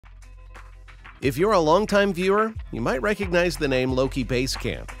If you're a longtime viewer, you might recognize the name Loki Base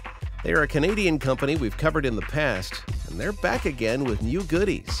Camp. They are a Canadian company we've covered in the past, and they're back again with new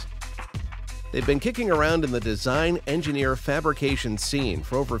goodies. They've been kicking around in the design, engineer, fabrication scene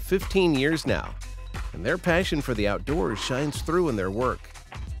for over 15 years now, and their passion for the outdoors shines through in their work.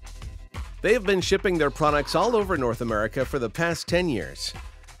 They have been shipping their products all over North America for the past 10 years.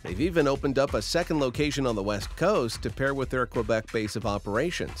 They've even opened up a second location on the West Coast to pair with their Quebec base of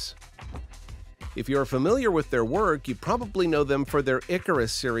operations. If you're familiar with their work, you probably know them for their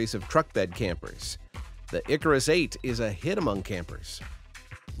ICARUS series of truck bed campers. The ICARUS 8 is a hit among campers.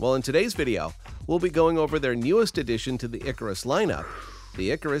 Well, in today's video, we'll be going over their newest addition to the ICARUS lineup,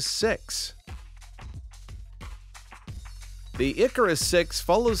 the ICARUS 6. The ICARUS 6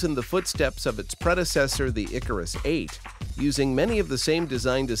 follows in the footsteps of its predecessor, the ICARUS 8, using many of the same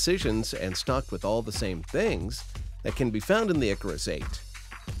design decisions and stocked with all the same things that can be found in the ICARUS 8.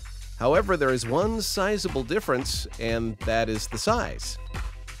 However, there is one sizable difference, and that is the size.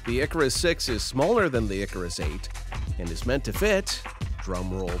 The ICARUS 6 is smaller than the ICARUS 8 and is meant to fit,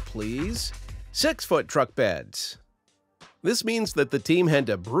 drumroll please, 6-foot truck beds. This means that the team had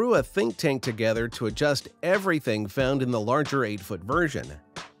to brew a think tank together to adjust everything found in the larger 8-foot version.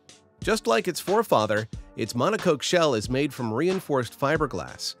 Just like its forefather, its monocoque shell is made from reinforced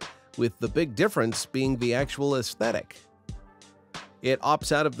fiberglass, with the big difference being the actual aesthetic. It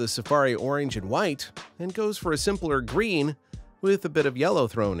opts out of the safari orange and white and goes for a simpler green with a bit of yellow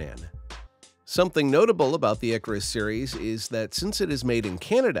thrown in. Something notable about the ICARUS series is that since it is made in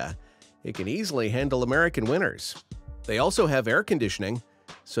Canada, it can easily handle American winters. They also have air conditioning,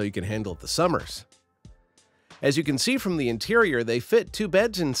 so you can handle the summers. As you can see from the interior, they fit 2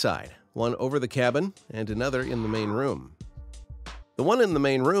 beds inside, one over the cabin and another in the main room. The one in the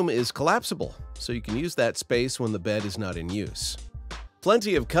main room is collapsible, so you can use that space when the bed is not in use.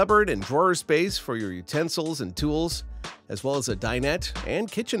 Plenty of cupboard and drawer space for your utensils and tools, as well as a dinette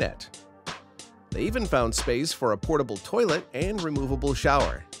and kitchenette. They even found space for a portable toilet and removable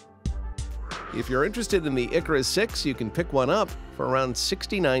shower. If you're interested in the ICARUS 6, you can pick one up for around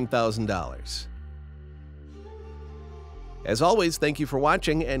 $69,000. As always, thank you for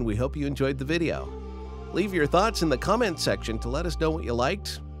watching, and we hope you enjoyed the video. Leave your thoughts in the comments section to let us know what you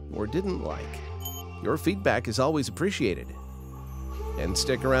liked or didn't like. Your feedback is always appreciated. And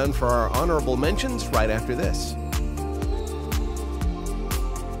stick around for our honorable mentions right after this.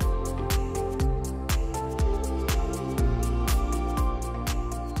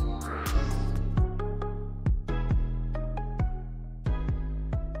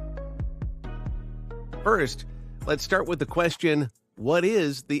 First, let's start with the question, what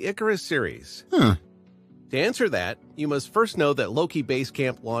is the ICARUS series? To answer that, you must first know that Loki Base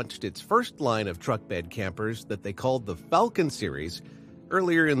Camp launched its first line of truck bed campers that they called the Falcon series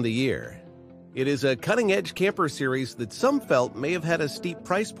earlier in the year. It is a cutting-edge camper series that some felt may have had a steep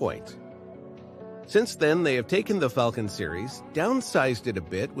price point. Since then, they have taken the Falcon series, downsized it a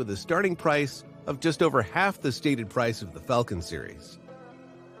bit with a starting price of just over half the stated price of the Falcon series.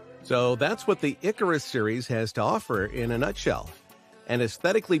 So that's what the ICARUS series has to offer in a nutshell. An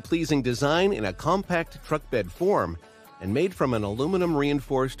aesthetically pleasing design in a compact truck bed form and made from an aluminum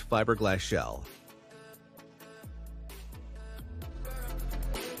reinforced fiberglass shell.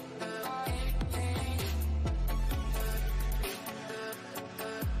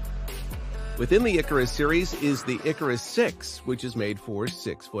 Within the ICARUS series is the ICARUS 6, which is made for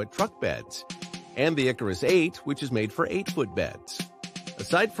 6-foot truck beds, and the ICARUS 8, which is made for 8-foot beds.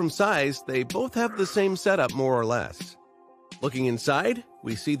 Aside from size, they both have the same setup more or less. Looking inside,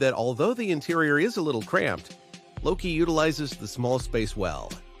 we see that although the interior is a little cramped, Loki utilizes the small space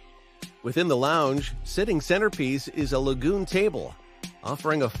well. Within the lounge, sitting centerpiece is a lagoon table,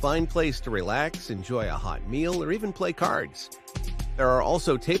 offering a fine place to relax, enjoy a hot meal, or even play cards. There are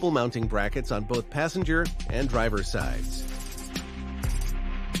also table mounting brackets on both passenger and driver sides.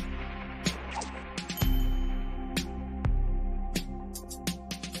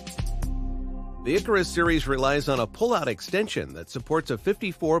 The ICARUS series relies on a pull-out extension that supports a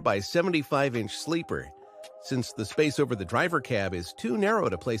 54 by 75-inch sleeper, since the space over the driver cab is too narrow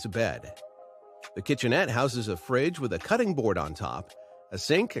to place a bed. The kitchenette houses a fridge with a cutting board on top, a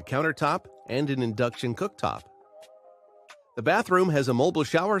sink, a countertop, and an induction cooktop. The bathroom has a mobile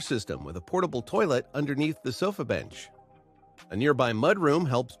shower system with a portable toilet underneath the sofa bench. A nearby mudroom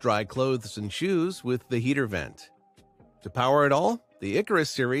helps dry clothes and shoes with the heater vent. To power it all, the ICARUS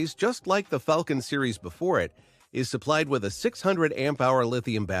series, just like the Falcon series before it, is supplied with a 600 amp-hour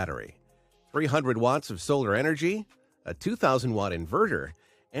lithium battery, 300 watts of solar energy, a 2,000-watt inverter,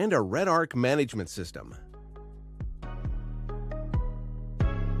 and a red arc management system.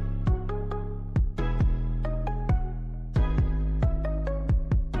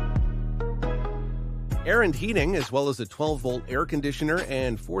 Air and heating, as well as a 12-volt air conditioner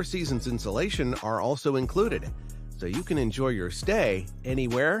and 4 seasons insulation are also included, so you can enjoy your stay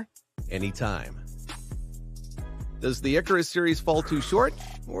anywhere, anytime. Does the ICARUS series fall too short,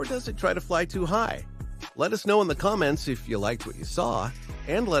 or does it try to fly too high? Let us know in the comments if you liked what you saw,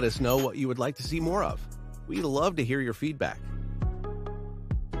 and let us know what you would like to see more of. We'd love to hear your feedback.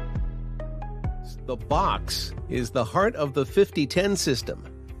 The box is the heart of the 5010 system.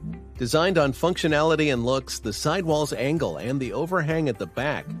 Designed on functionality and looks, the sidewall's angle and the overhang at the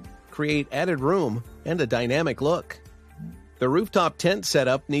back create added room and a dynamic look. The rooftop tent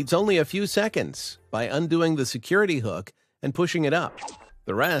setup needs only a few seconds by undoing the security hook and pushing it up.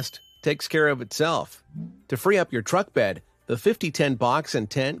 The rest takes care of itself. To free up your truck bed, the 5010 box and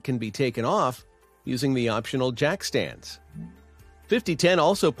tent can be taken off using the optional jack stands. 5010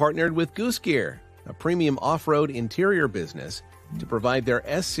 also partnered with Goose Gear, a premium off-road interior business, to provide their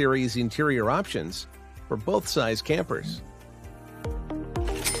S-Series interior options for both size campers.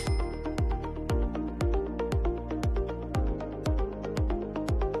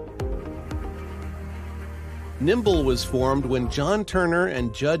 Nimbl was formed when John Turner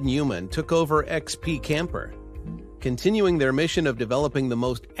and Judd Newman took over XPCamper, continuing their mission of developing the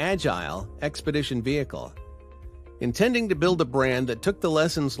most agile expedition vehicle. Intending to build a brand that took the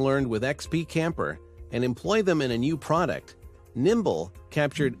lessons learned with XPCamper and employ them in a new product, Nimbl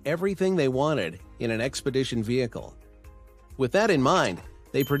captured everything they wanted in an expedition vehicle. With that in mind,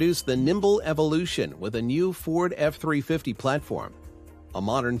 they produced the Nimbl Evolution with a new Ford F-350 platform, a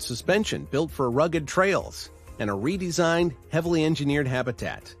modern suspension built for rugged trails, and a redesigned, heavily engineered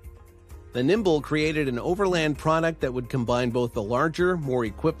habitat. The Nimbl created an overland product that would combine both the larger, more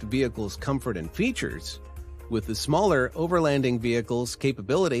equipped vehicle's comfort and features with the smaller overlanding vehicle's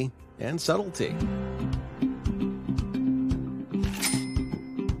capability and subtlety.